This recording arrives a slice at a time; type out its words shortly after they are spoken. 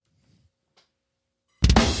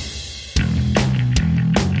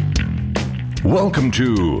Welcome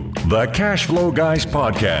to the Cash Flow Guys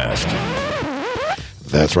podcast.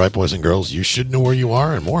 That's right, boys and girls. You should know where you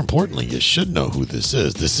are, and more importantly, you should know who this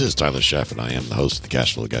is. This is Tyler Sheff, and I am the host of the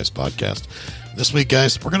Cash Flow Guys podcast. This week,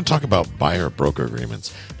 guys, we're going to talk about buyer-broker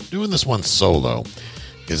agreements. I'm doing this one solo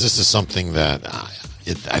because this is something that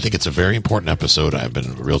I think it's a very important episode. I've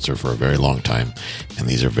been a realtor for a very long time, and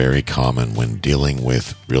these are very common when dealing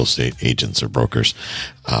with real estate agents or brokers.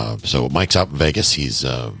 So Mike's out in Vegas. He's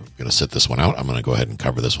going to sit this one out. I'm going to go ahead and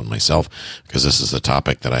cover this one myself because this is a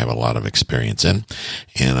topic that I have a lot of experience in,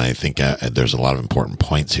 and I think there's a lot of important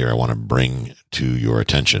points here I want to bring to your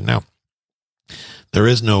attention. Now, there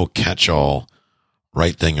is no catch-all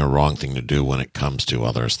right thing or wrong thing to do when it comes to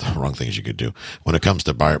others, the wrong things you could do when it comes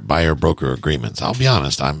to buyer broker agreements. I'll be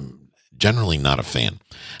honest, I'm generally not a fan.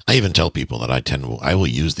 I even tell people that I will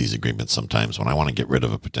use these agreements sometimes when I want to get rid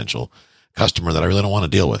of a potential customer that I really don't want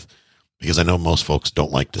to deal with, because I know most folks don't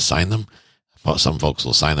like to sign them. Some folks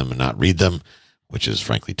will sign them and not read them, which is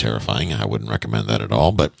frankly terrifying. I wouldn't recommend that at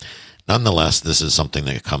all. But nonetheless, this is something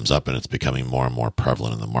that comes up and it's becoming more and more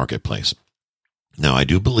prevalent in the marketplace. Now, I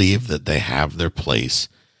do believe that they have their place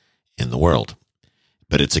in the world,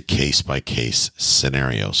 but it's a case-by-case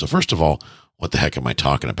scenario. So first of all, what the heck am I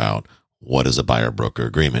talking about? What is a buyer-broker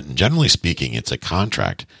agreement? And generally speaking, it's a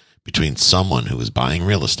contract between someone who is buying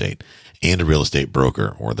real estate and a real estate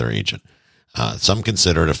broker or their agent. Some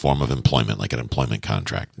consider it a form of employment, like an employment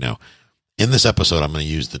contract. Now, in this episode, I'm going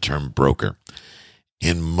to use the term broker.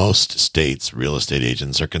 In most states, real estate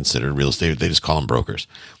agents are considered real estate. They just call them brokers.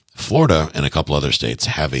 Florida and a couple other states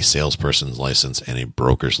have a salesperson's license and a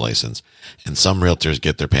broker's license. And some realtors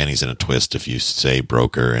get their panties in a twist if you say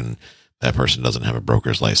broker and that person doesn't have a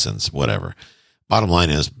broker's license, whatever. Bottom line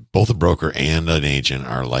is both a broker and an agent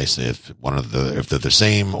are licensed. If they're the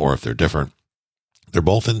same or if they're different, they're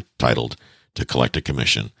both entitled to collect a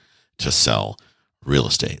commission to sell real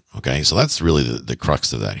estate. Okay. So that's really the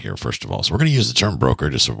crux of that here, first of all. So we're going to use the term broker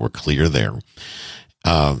just so we're clear there.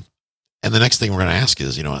 And the next thing we're going to ask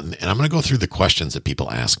is, and I'm going to go through the questions that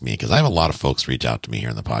people ask me, because I have a lot of folks reach out to me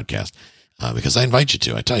here in the podcast, because I invite you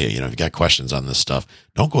to. I tell you, if you've got questions on this stuff,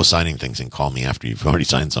 don't go signing things and call me after you've already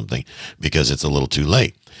signed something, because it's a little too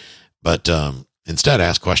late. But instead,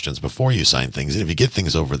 ask questions before you sign things. And if you get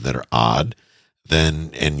things over that are odd,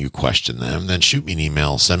 and you question them, then shoot me an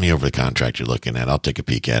email, send me over the contract you're looking at. I'll take a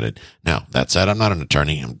peek at it. Now, that said, I'm not an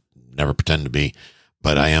attorney. I never pretend to be,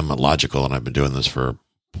 but I am logical, and I've been doing this for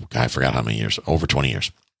I forgot how many years, over 20 years.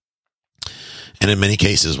 And in many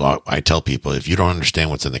cases, I tell people, if you don't understand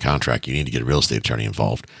what's in the contract, you need to get a real estate attorney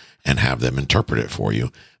involved and have them interpret it for you.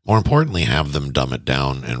 More importantly, have them dumb it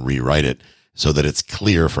down and rewrite it so that it's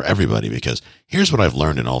clear for everybody. Because here's what I've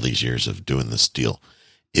learned in all these years of doing this deal.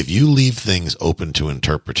 If you leave things open to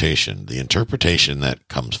interpretation, the interpretation that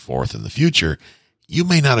comes forth in the future, you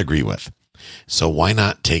may not agree with. So why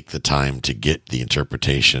not take the time to get the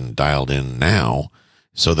interpretation dialed in now,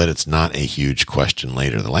 so that it's not a huge question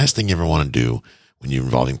later? The last thing you ever want to do when you're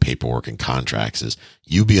involving paperwork and contracts is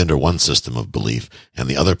you be under one system of belief and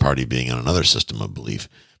the other party being on another system of belief,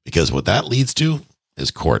 because what that leads to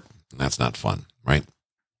is court, and that's not fun, right?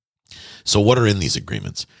 So what are in these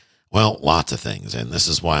agreements? Well, lots of things, and this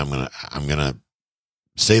is why I'm gonna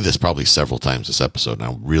say this probably several times this episode, and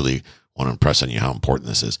I really want to impress on you how important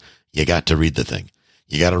this is. You got to read the thing.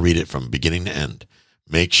 You got to read it from beginning to end.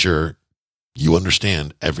 Make sure you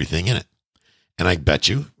understand everything in it. And I bet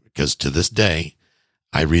you, because to this day,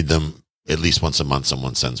 I read them at least once a month.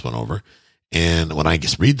 Someone sends one over. And when I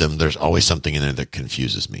just read them, there's always something in there that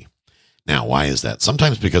confuses me. Now, why is that?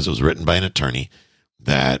 Sometimes because it was written by an attorney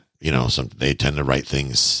that, they tend to write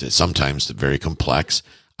things sometimes very complex.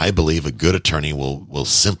 I believe a good attorney will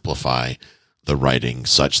simplify the writing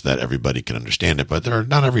such that everybody can understand it. But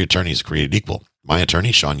not every attorney is created equal. My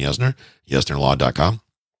attorney, Sean Yesner, YesnerLaw.com,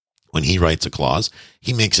 when he writes a clause,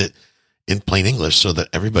 he makes it in plain English so that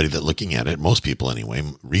everybody that looking at it, most people anyway,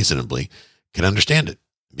 reasonably can understand it.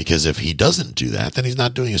 Because if he doesn't do that, then he's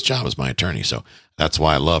not doing his job as my attorney. So that's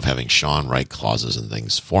why I love having Sean write clauses and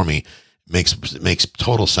things for me. It makes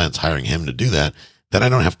total sense hiring him to do that. Then I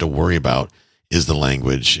don't have to worry about, is the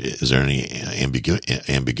language, is there any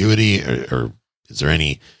ambiguity or is there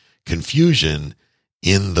any confusion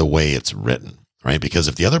in the way it's written, right? Because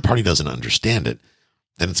if the other party doesn't understand it,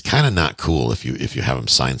 then it's kind of not cool if you have them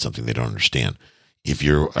sign something they don't understand. If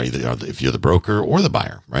you're the broker or the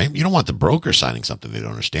buyer, right? You don't want the broker signing something they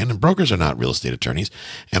don't understand. And brokers are not real estate attorneys,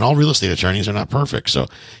 and all real estate attorneys are not perfect. So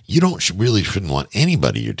you shouldn't want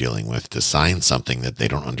anybody you're dealing with to sign something that they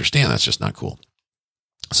don't understand. That's just not cool.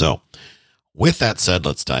 So with that said,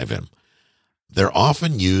 let's dive in. they're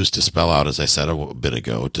often used to spell out, as I said a bit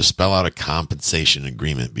ago, to spell out a compensation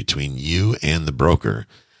agreement between you and the broker,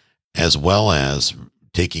 as well as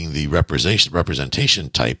taking the representation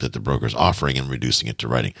type that the broker is offering and reducing it to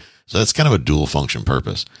writing. So that's kind of a dual function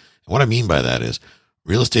purpose. And what I mean by that is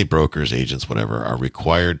real estate brokers, agents, whatever, are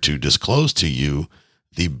required to disclose to you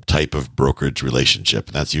the type of brokerage relationship.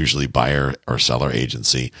 That's usually buyer or seller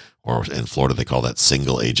agency, or in Florida, they call that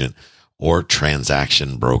single agent, or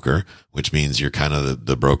transaction broker, which means you're kind of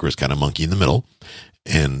the broker is kind of monkey in the middle.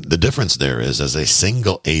 And the difference there is, as a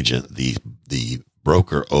single agent, the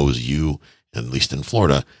broker owes you, at least in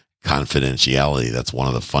Florida, confidentiality. That's one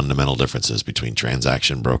of the fundamental differences between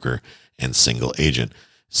transaction broker and single agent.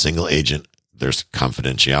 Single agent, there's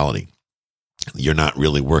confidentiality. You're not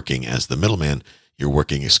really working as the middleman. You're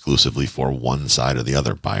working exclusively for one side or the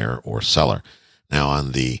other, buyer or seller. Now,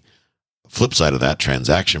 on the flip side of that,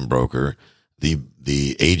 transaction broker,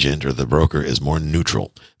 the agent or the broker is more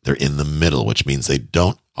neutral. They're in the middle, which means they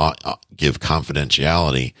don't give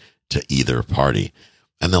confidentiality to either party.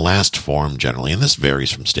 And the last form generally, and this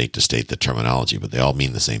varies from state to state, the terminology, but they all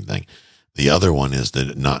mean the same thing. The other one is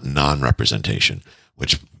the non-representation,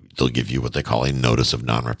 which they'll give you what they call a notice of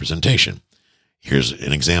non-representation. Here's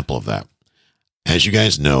an example of that. As you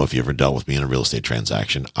guys know, if you ever dealt with me in a real estate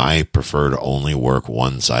transaction, I prefer to only work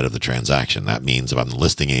one side of the transaction. That means if I'm the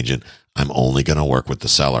listing agent, I'm only going to work with the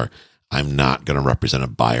seller. I'm not going to represent a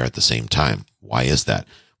buyer at the same time. Why is that?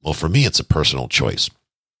 Well, for me, it's a personal choice.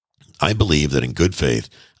 I believe that in good faith,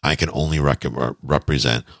 I can only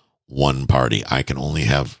represent one party. I can only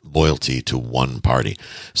have loyalty to one party.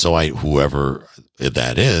 So whoever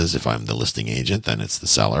that is, if I'm the listing agent, then it's the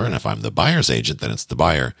seller. And if I'm the buyer's agent, then it's the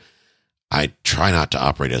buyer. I try not to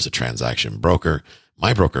operate as a transaction broker.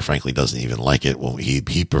 My broker, frankly, doesn't even like it. Well,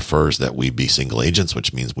 he prefers that we be single agents,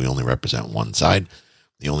 which means we only represent one side.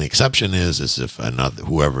 The only exception is if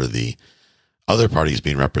whoever the other party is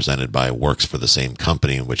being represented by works for the same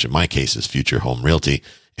company, which in my case is Future Home Realty.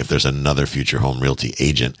 If there's another Future Home Realty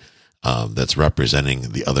agent that's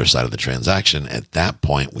representing the other side of the transaction, at that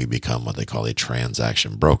point we become what they call a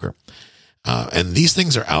transaction broker. And these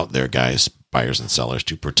things are out there, guys, buyers and sellers,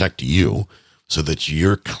 to protect you so that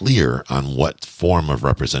you're clear on what form of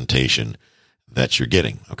representation that you're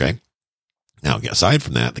getting. Okay. Now, aside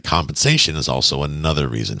from that, the compensation is also another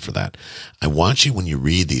reason for that. I want you, when you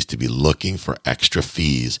read these, to be looking for extra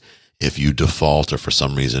fees if you default or for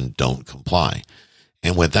some reason don't comply.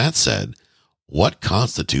 And with that said, what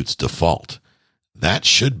constitutes default? That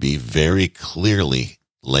should be very clearly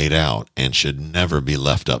laid out and should never be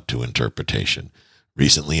left up to interpretation.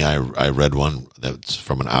 Recently, I read one that's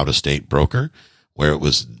from an out-of-state broker where it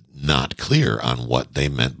was not clear on what they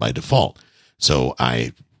meant by default. So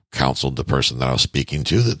I counseled the person that I was speaking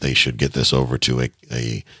to that they should get this over to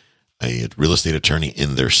a real estate attorney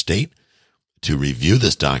in their state to review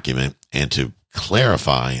this document and to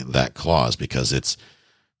clarify that clause, because it's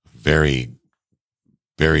very,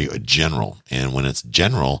 very general. And when it's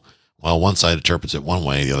general, well, one side interprets it one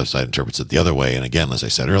way, the other side interprets it the other way. And again, as I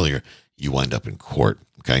said earlier, you wind up in court.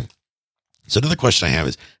 Okay. So another question I have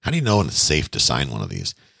is, how do you know when it's safe to sign one of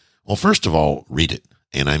these? Well, first of all, read it.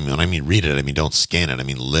 And when I mean read it, I mean don't scan it. I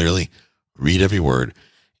mean literally read every word.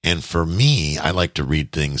 And for me, I like to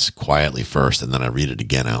read things quietly first, and then I read it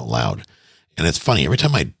again out loud. And it's funny, every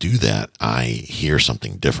time I do that, I hear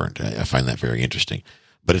something different. I find that very interesting,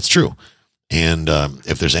 but it's true. And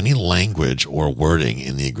if there's any language or wording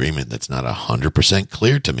in the agreement that's not 100%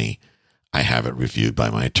 clear to me, I have it reviewed by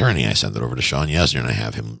my attorney. I send it over to Sean Yesner and I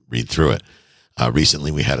have him read through it.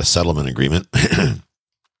 Recently, we had a settlement agreement.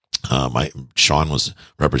 Sean was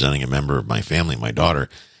representing a member of my family, my daughter,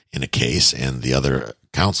 in a case, and the other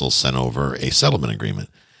counsel sent over a settlement agreement.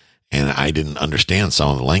 And I didn't understand some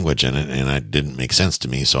of the language in it, and it didn't make sense to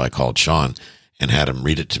me. So I called Sean and had him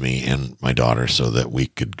read it to me and my daughter so that we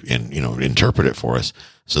could, interpret it for us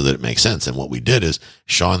so that it makes sense. And what we did is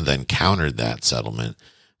Sean then countered that settlement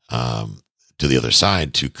to the other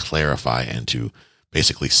side to clarify and to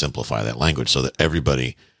basically simplify that language so that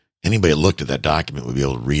anybody that looked at that document would be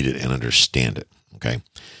able to read it and understand it. Okay.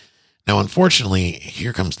 Now, unfortunately,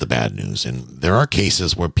 here comes the bad news. And there are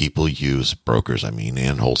cases where brokers,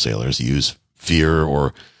 and wholesalers use fear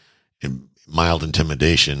or mild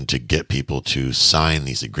intimidation to get people to sign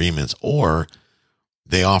these agreements, or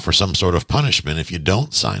they offer some sort of punishment if you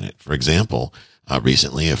don't sign it. For example,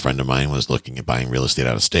 recently a friend of mine was looking at buying real estate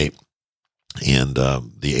out of state, and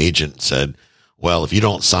the agent said, well, if you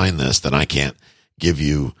don't sign this, then I can't give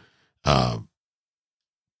you any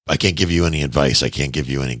advice. I can't give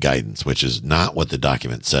you any guidance, which is not what the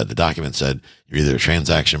document said. The document said you're either a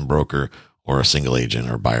transaction broker or a single agent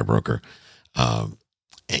or buyer broker.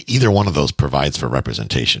 Either one of those provides for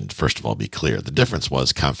representation. First of all, be clear. The difference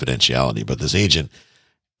was confidentiality, but this agent,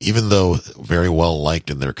 even though very well liked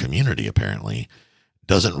in their community, apparently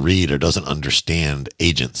doesn't read or doesn't understand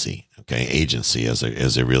agency. Okay. Agency as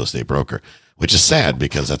a real estate broker, which is sad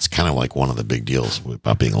because that's kind of like one of the big deals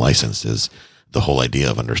about being licensed is the whole idea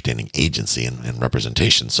of understanding agency and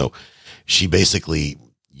representation. So she basically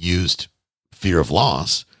used fear of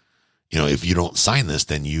loss. If you don't sign this,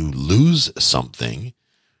 then you lose something,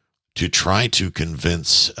 to try to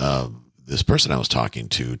convince this person I was talking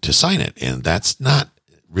to sign it. And that's not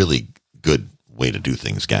really good way to do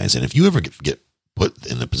things, guys. And if you ever get put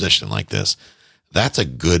in a position like this, that's a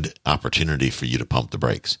good opportunity for you to pump the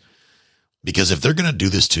brakes. Because if they're going to do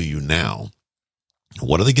this to you now,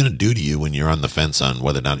 what are they going to do to you when you're on the fence on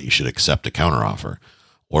whether or not you should accept a counteroffer,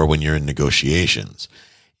 or when you're in negotiations?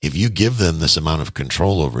 If you give them this amount of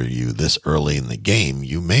control over you this early in the game,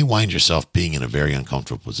 you may wind yourself being in a very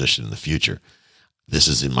uncomfortable position in the future. This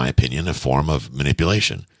is, in my opinion, a form of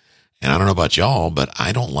manipulation. And I don't know about y'all, but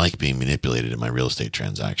I don't like being manipulated in my real estate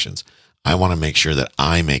transactions. I want to make sure that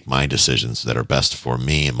I make my decisions that are best for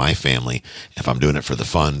me and my family. If I'm doing it for the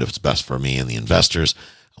fund, if it's best for me and the investors,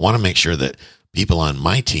 I want to make sure that people on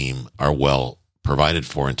my team are well provided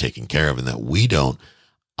for and taken care of, and that we don't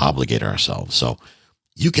obligate ourselves. So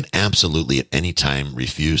you can absolutely at any time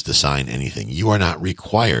refuse to sign anything. You are not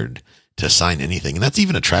required to sign anything. And that's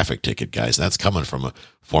even a traffic ticket, guys. That's coming from a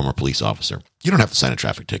former police officer. You don't have to sign a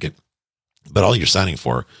traffic ticket, but all you're signing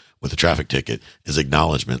for with a traffic ticket is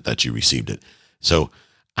acknowledgement that you received it. So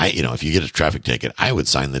if you get a traffic ticket, I would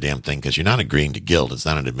sign the damn thing, because you're not agreeing to guilt. It's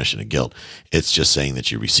not an admission of guilt. It's just saying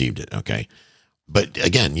that you received it. Okay. But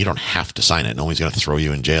again, you don't have to sign it. No one's going to throw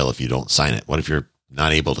you in jail if you don't sign it. What if you're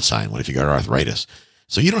not able to sign? What if you got arthritis?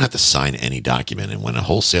 So you don't have to sign any document. And when a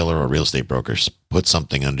wholesaler or a real estate broker puts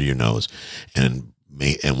something under your nose and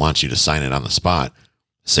wants you to sign it on the spot,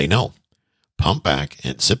 say no. Pump back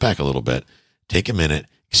and sit back a little bit. Take a minute.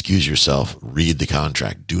 Excuse yourself. Read the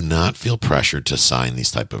contract. Do not feel pressured to sign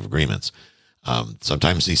these type of agreements.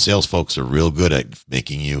 Sometimes these sales folks are real good at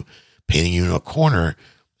painting you in a corner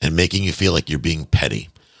and making you feel like you're being petty,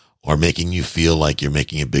 or making you feel like you're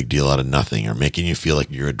making a big deal out of nothing, or making you feel like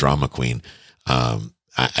you're a drama queen.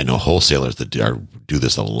 I know wholesalers that do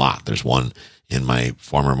this a lot. There's one in my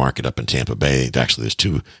former market up in Tampa Bay. Actually, there's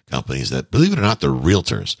two companies that, believe it or not, they're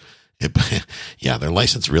realtors. They're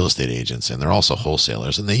licensed real estate agents, and they're also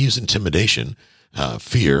wholesalers, and they use intimidation,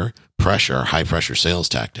 fear, pressure, high pressure sales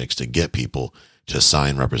tactics to get people to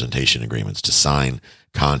sign representation agreements, to sign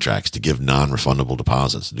contracts, to give non-refundable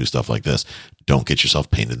deposits, to do stuff like this. Don't get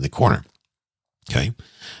yourself painted in the corner. Okay.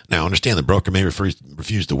 Now, understand the broker may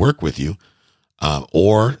refuse to work with you,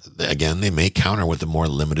 or again, they may counter with a more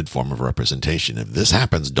limited form of representation. If this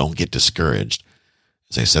happens, don't get discouraged.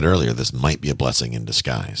 As I said earlier, this might be a blessing in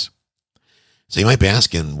disguise. So you might be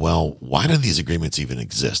asking, well, why do these agreements even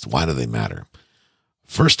exist? Why do they matter?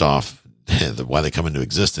 First off, why they come into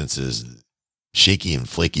existence is shaky and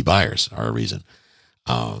flaky buyers are a reason.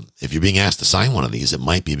 If you're being asked to sign one of these, it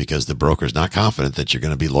might be because the broker is not confident that you're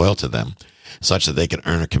going to be loyal to them, such that they can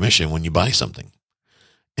earn a commission when you buy something.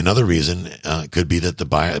 Another reason could be that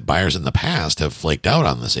the buyers in the past have flaked out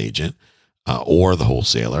on this agent or the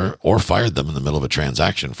wholesaler, or fired them in the middle of a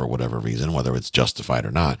transaction for whatever reason, whether it's justified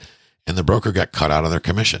or not, and the broker got cut out of their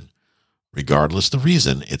commission. Regardless of the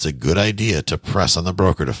reason, it's a good idea to press on the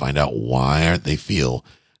broker to find out why they feel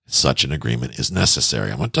such an agreement is necessary.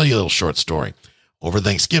 I'm going to tell you a little short story. Over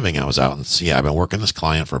Thanksgiving, I was out in Seattle. I've been working this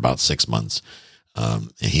client for about 6 months.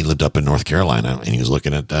 And he lived up in North Carolina, and he was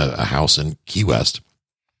looking at a house in Key West,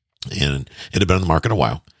 and it had been on the market a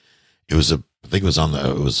while. It was it was on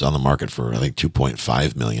the market for, I think,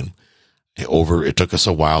 $2.5 million. It took us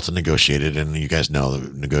a while to negotiate it, and you guys know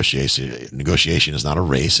negotiation is not a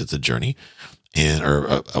race; it's a journey,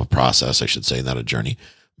 or a process, I should say, not a journey.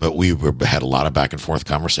 But we had a lot of back and forth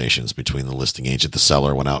conversations between the listing agent, the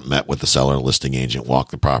seller. Went out and met with the seller, listing agent,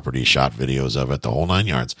 walked the property, shot videos of it, the whole 9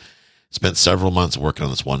 yards. Spent several months working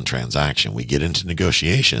on this one transaction. We get into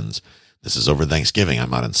negotiations. This is over Thanksgiving.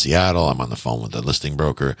 I'm out in Seattle. I'm on the phone with the listing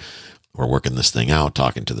broker. We're working this thing out,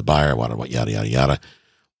 talking to the buyer, what, yada, yada, yada.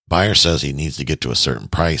 Buyer says he needs to get to a certain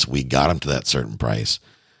price. We got him to that certain price.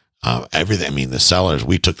 Everything. I mean,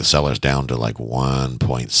 we took the sellers down to like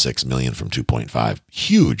 1.6 million from 2.5.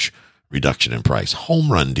 Huge reduction in price.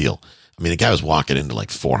 Home run deal. I mean, the guy was walking into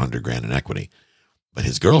like 400 grand in equity, but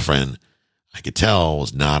his girlfriend, I could tell,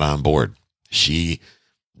 was not on board. She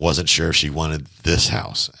wasn't sure if she wanted this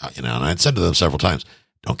house, and I'd said to them several times,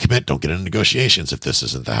 don't commit, don't get into negotiations if this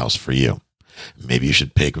isn't the house for you. Maybe you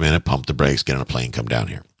should take a minute, pump the brakes, get on a plane, come down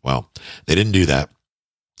here. Well, they didn't do that.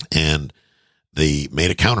 And they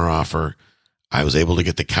made a counteroffer. I was able to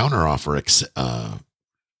get the counteroffer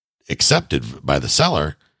accepted by the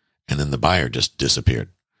seller, and then the buyer just disappeared.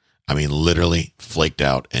 I mean, literally flaked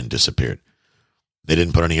out and disappeared. They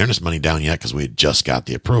didn't put any earnest money down yet because we had just got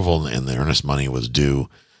the approval, and the earnest money was due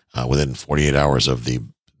within 48 hours of the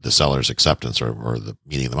seller's acceptance or the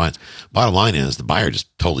meeting of the minds. Bottom line is the buyer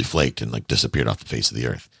just totally flaked and like disappeared off the face of the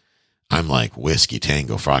earth. I'm like, Whiskey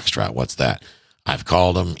Tango Foxtrot, what's that? I've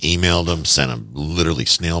called him, emailed him, sent him literally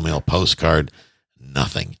snail mail postcard,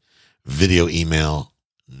 nothing. Video email,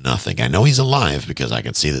 nothing. I know he's alive because I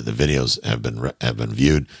can see that the videos have been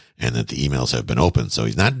viewed and that the emails have been opened. So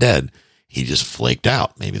he's not dead. He just flaked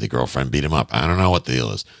out. Maybe the girlfriend beat him up. I don't know what the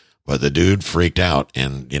deal is, but the dude freaked out,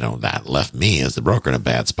 and that left me as the broker in a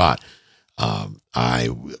bad spot. I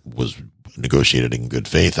was negotiated in good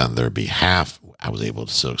faith on their behalf. I was able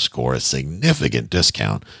to score a significant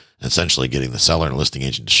discount, essentially getting the seller and listing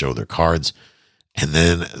agent to show their cards. And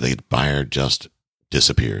then the buyer just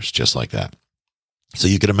disappears just like that. So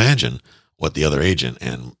you can imagine what the other agent,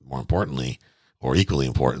 and more importantly, or equally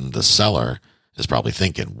important, the seller is probably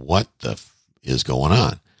thinking, what the is going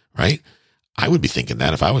on, right? I would be thinking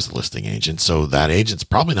that if I was the listing agent. So that agent's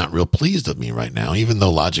probably not real pleased with me right now, even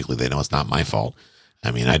though logically they know it's not my fault.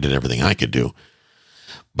 I mean, I did everything I could do.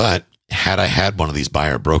 But had I had one of these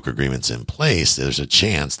buyer broker agreements in place, there's a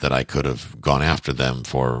chance that I could have gone after them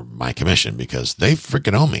for my commission because they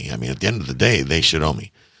freaking owe me. I mean, at the end of the day, they should owe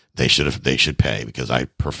me. They should pay because I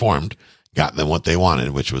performed, got them what they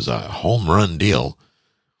wanted, which was a home run deal.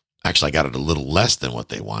 Actually, I got it a little less than what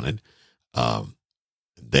they wanted.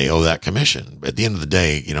 They owe that commission. At the end of the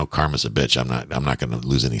day, karma's a bitch. I'm not going to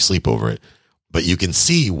lose any sleep over it. But you can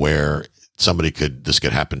see where this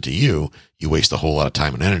could happen to you. You waste a whole lot of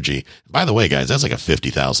time and energy. By the way, guys, that's like a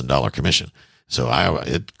 $50,000 commission. So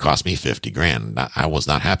it cost me $50,000. I was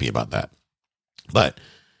not happy about that, but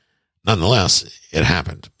nonetheless, it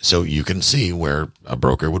happened. So you can see where a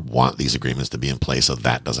broker would want these agreements to be in place so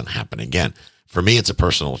that doesn't happen again. For me, it's a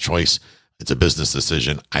personal choice. It's a business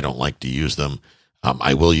decision. I don't like to use them.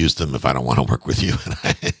 I will use them if I don't want to work with you,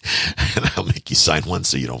 and I'll make you sign one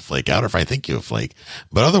so you don't flake out, or if I think you'll flake.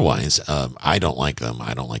 But otherwise, I don't like them.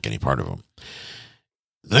 I don't like any part of them.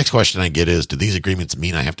 The next question I get is, do these agreements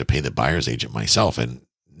mean I have to pay the buyer's agent myself? And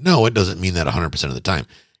no, it doesn't mean that 100% of the time.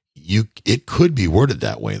 It could be worded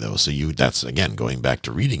that way, though. So that's, again, going back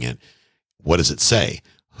to reading it. What does it say?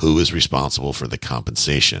 Who is responsible for the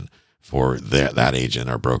compensation for that agent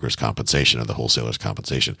or broker's compensation or the wholesaler's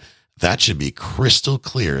compensation? That should be crystal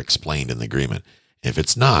clear explained in the agreement. If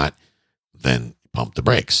it's not, then pump the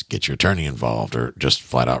brakes, get your attorney involved, or just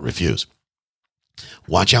flat out refuse.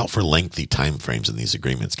 Watch out for lengthy time frames in these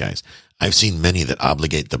agreements, guys. I've seen many that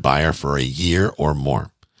obligate the buyer for a year or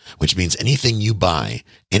more, which means anything you buy,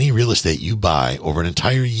 any real estate you buy over an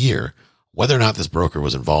entire year, whether or not this broker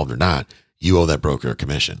was involved or not, you owe that broker a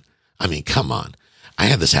commission. I mean, come on. I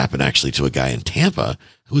had this happen actually to a guy in Tampa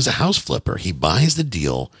who's a house flipper. He buys the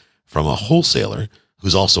deal from a wholesaler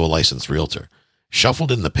who's also a licensed realtor. Shuffled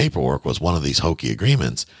in the paperwork was one of these hokey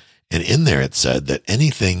agreements. And in there, it said that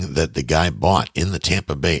anything that the guy bought in the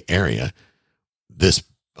Tampa Bay area, this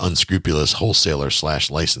unscrupulous wholesaler /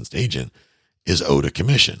 licensed agent is owed a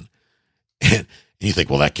commission. And you think,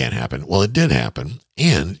 well, that can't happen. Well, it did happen.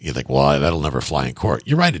 And you think, well, that'll never fly in court.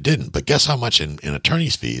 You're right, it didn't. But guess how much in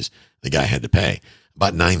attorney's fees the guy had to pay?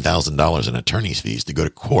 About $9,000 in attorney's fees to go to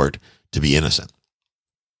court to be innocent.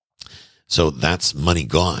 So that's money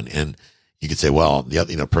gone. And you could say, well,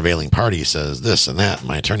 the prevailing party says this and that. And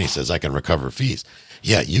my attorney says I can recover fees.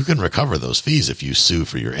 Yeah, you can recover those fees if you sue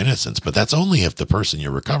for your innocence, but that's only if the person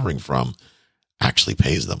you're recovering from actually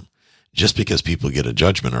pays them. Just because people get a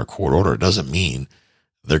judgment or a court order doesn't mean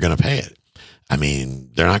they're going to pay it. I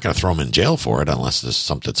mean, they're not going to throw them in jail for it unless there's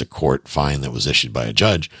something that's a court fine that was issued by a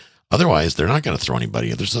judge. Otherwise, they're not going to throw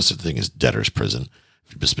anybody. There's no such thing as debtor's prison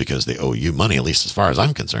just because they owe you money, at least as far as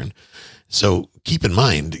I'm concerned. So keep in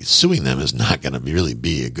mind, suing them is not going to really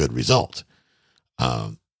be a good result.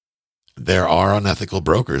 There are unethical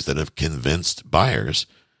brokers that have convinced buyers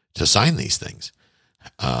to sign these things.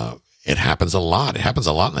 It happens a lot. It happens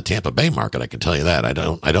a lot in the Tampa Bay market. I can tell you that.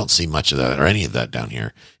 I don't see much of that or any of that down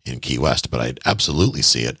here in Key West, but I absolutely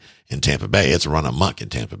see it in Tampa Bay. It's run amok in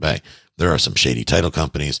Tampa Bay. There are some shady title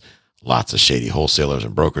companies, lots of shady wholesalers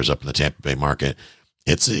and brokers up in the Tampa Bay market.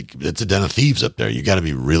 It's a den of thieves up there. You got to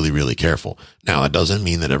be really, really careful. Now, that doesn't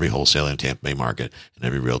mean that every wholesaler in Tampa Bay market and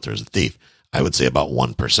every realtor is a thief. I would say about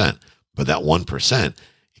 1%, but that 1%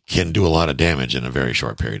 can do a lot of damage in a very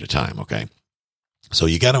short period of time. Okay. So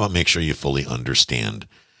you got to make sure you fully understand,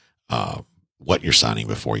 what you're signing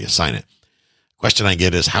before you sign it. Question I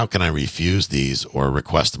get is, how can I refuse these or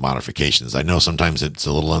request modifications? I know sometimes it's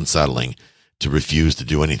a little unsettling to refuse to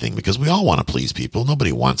do anything because we all want to please people.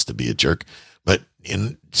 Nobody wants to be a jerk. But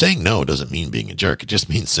in saying no doesn't mean being a jerk. It just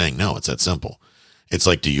means saying no. It's that simple. It's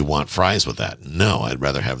like, do you want fries with that? No, I'd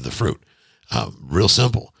rather have the fruit. Real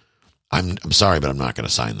simple. I'm sorry, but I'm not going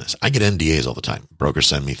to sign this. I get NDAs all the time. Brokers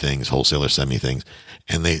send me things, wholesalers send me things,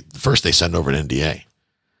 and they send over an NDA.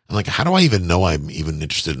 I'm like, how do I even know I'm even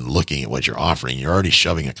interested in looking at what you're offering? You're already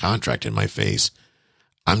shoving a contract in my face.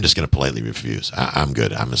 I'm just going to politely refuse. I'm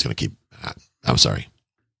good. I'm just going to keep, I'm sorry.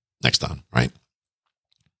 Next on, right?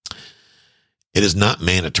 It is not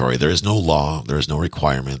mandatory. There is no law. There is no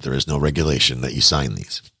requirement. There is no regulation that you sign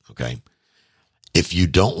these. Okay. If you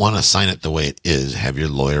don't want to sign it the way it is, have your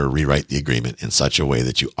lawyer rewrite the agreement in such a way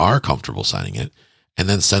that you are comfortable signing it and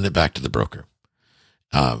then send it back to the broker.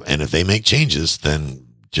 And if they make changes, then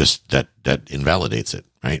just that invalidates it,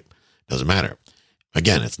 right? Doesn't matter.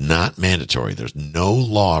 Again, it's not mandatory. There's no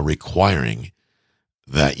law requiring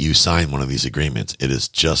that you sign one of these agreements. It is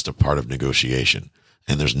just a part of negotiation.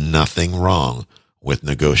 And there's nothing wrong with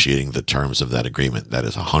negotiating the terms of that agreement. That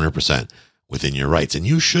is 100% within your rights. And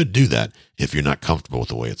you should do that if you're not comfortable with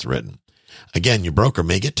the way it's written. Again, your broker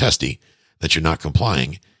may get testy that you're not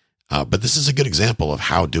complying, but this is a good example of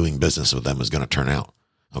how doing business with them is going to turn out.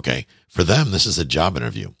 Okay. For them, this is a job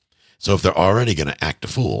interview. So if they're already going to act a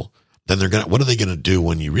fool, then what are they going to do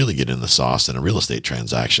when you really get in the sauce in a real estate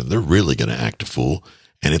transaction? They're really going to act a fool,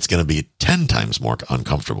 and it's going to be 10 times more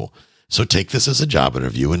uncomfortable. So take this as a job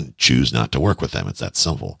interview and choose not to work with them. It's that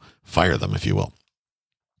simple. Fire them, if you will.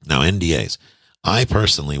 Now, NDAs. I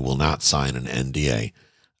personally will not sign an NDA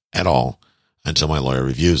at all until my lawyer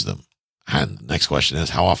reviews them. And the next question is,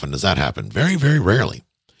 how often does that happen? Very, very rarely.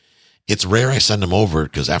 It's rare I send them over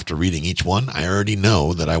because after reading each one, I already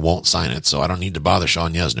know that I won't sign it. So I don't need to bother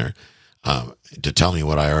Sean Yesner to tell me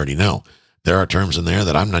what I already know. There are terms in there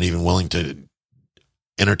that I'm not even willing to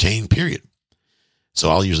entertain, period. So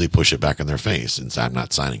I'll usually push it back in their face and say, I'm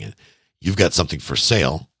not signing it. You've got something for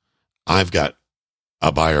sale. I've got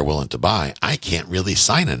a buyer willing to buy. I can't really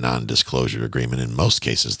sign a non-disclosure agreement in most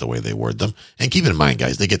cases the way they word them. And keep in mind,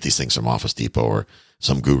 guys, they get these things from Office Depot or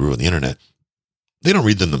some guru on the internet. They don't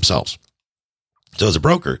read them themselves. So as a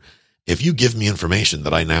broker, if you give me information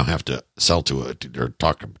that I now have to sell to or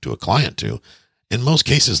talk to a client to, in most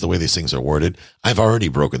cases, the way these things are worded, I've already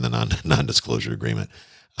broken the non-disclosure agreement.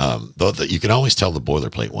 Though you can always tell the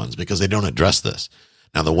boilerplate ones because they don't address this.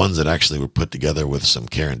 Now, the ones that actually were put together with some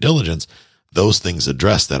care and diligence, those things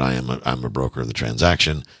address that I'm a broker of the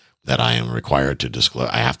transaction, that I am required to disclose.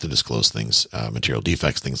 I have to disclose things, material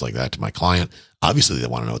defects, things like that to my client. Obviously, they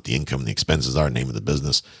want to know what the income and the expenses are, name of the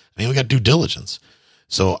business. I mean, we got due diligence.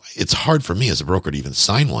 So it's hard for me as a broker to even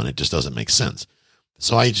sign one. It just doesn't make sense.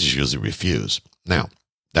 So I just usually refuse. Now,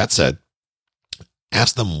 that said,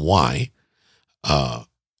 ask them why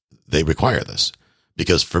they require this.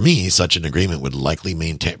 Because for me, such an agreement would likely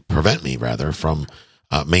prevent me from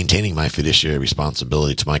maintaining my fiduciary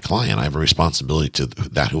responsibility to my client. I have a responsibility to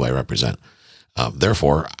that who I represent.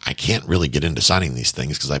 Therefore, I can't really get into signing these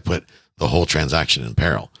things because I put the whole transaction in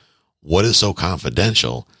peril. What is so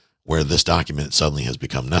confidential where this document suddenly has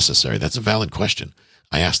become necessary? That's a valid question.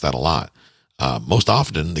 I ask that a lot. Most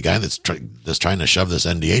often, the guy that's trying to shove this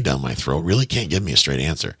NDA down my throat really can't give me a straight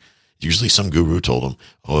answer. Usually some guru told him,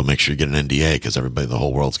 oh, make sure you get an NDA because the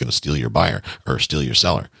whole world's going to steal your buyer or steal your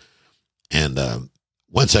seller. And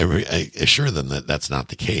once I assure them that that's not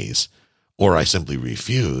the case, or I simply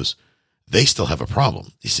refuse, they still have a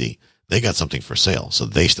problem. You see, they got something for sale, so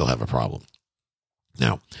they still have a problem.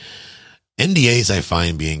 Now, NDAs I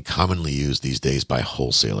find being commonly used these days by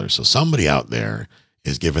wholesalers. So somebody out there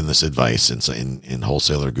is giving this advice in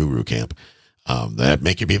wholesaler guru camp that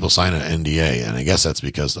make your people sign an NDA. And I guess that's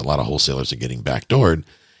because a lot of wholesalers are getting backdoored.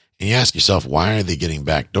 And you ask yourself, why are they getting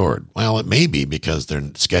backdoored? Well, it may be because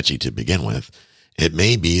they're sketchy to begin with. It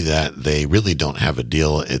may be that they really don't have a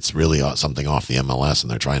deal. It's really something off the MLS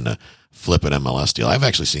and they're trying to flip an MLS deal. I've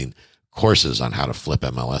actually seen courses on how to flip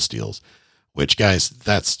MLS deals, which, guys,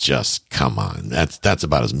 that's just, come on. That's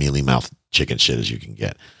about as mealy-mouthed chicken shit as you can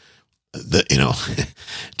get.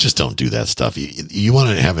 Just don't do that stuff. You want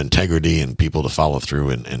to have integrity and people to follow through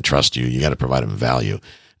and trust you. You got to provide them value,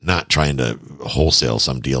 not trying to wholesale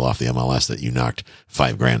some deal off the MLS that you knocked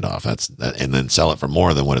 $5,000 off. And then sell it for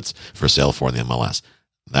more than what it's for sale for in the MLS.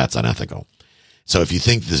 That's unethical. So if you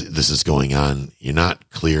think this is going on, you're not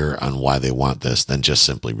clear on why they want this, then just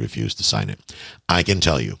simply refuse to sign it. I can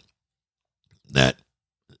tell you that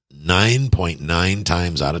 9.9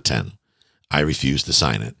 times out of 10, I refuse to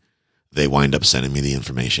sign it. They wind up sending me the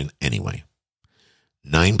information anyway.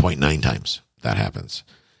 9.9 times that happens.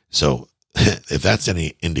 So if that's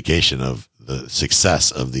any indication of the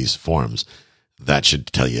success of these forms, that should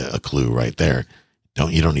tell you a clue right there.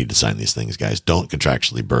 You don't need to sign these things, guys. Don't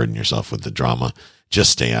contractually burden yourself with the drama.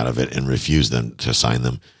 Just stay out of it and refuse them to sign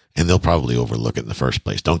them, and they'll probably overlook it in the first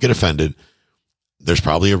place. Don't get offended. There's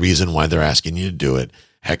probably a reason why they're asking you to do it.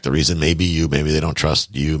 Heck, the reason may be you. Maybe they don't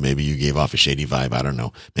trust you. Maybe you gave off a shady vibe. I don't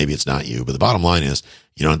know. Maybe it's not you. But the bottom line is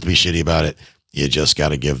you don't have to be shitty about it. You just got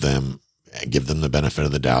to give them the benefit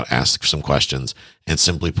of the doubt, ask some questions, and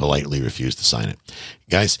simply politely refuse to sign it.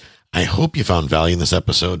 Guys, I hope you found value in this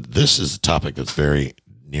episode. This is a topic that's very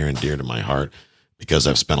near and dear to my heart because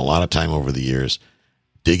I've spent a lot of time over the years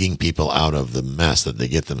digging people out of the mess that they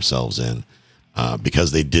get themselves in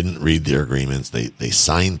because they didn't read their agreements. They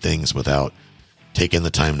signed things without taking the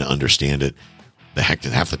time to understand it.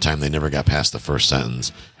 Half the time they never got past the first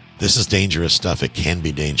sentence. This is dangerous stuff. It can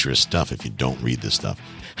be dangerous stuff if you don't read this stuff.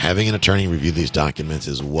 Having an attorney review these documents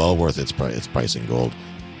is well worth its price in gold.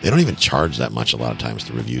 They don't even charge that much a lot of times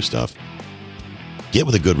to review stuff. Get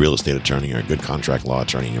with a good real estate attorney or a good contract law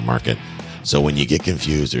attorney in your market. So when you get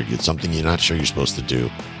confused or get something you're not sure you're supposed to do,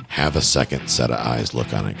 have a second set of eyes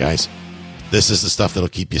look on it. Guys, this is the stuff that'll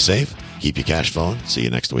keep you safe, keep you cash flowing. See you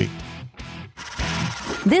next week.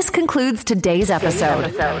 This concludes today's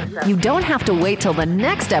episode. You don't have to wait till the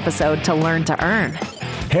next episode to learn to earn.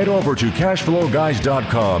 Head over to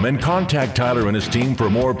cashflowguys.com and contact Tyler and his team for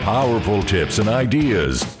more powerful tips and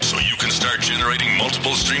ideas so you can start generating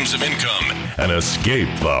multiple streams of income and escape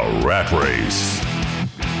the rat race.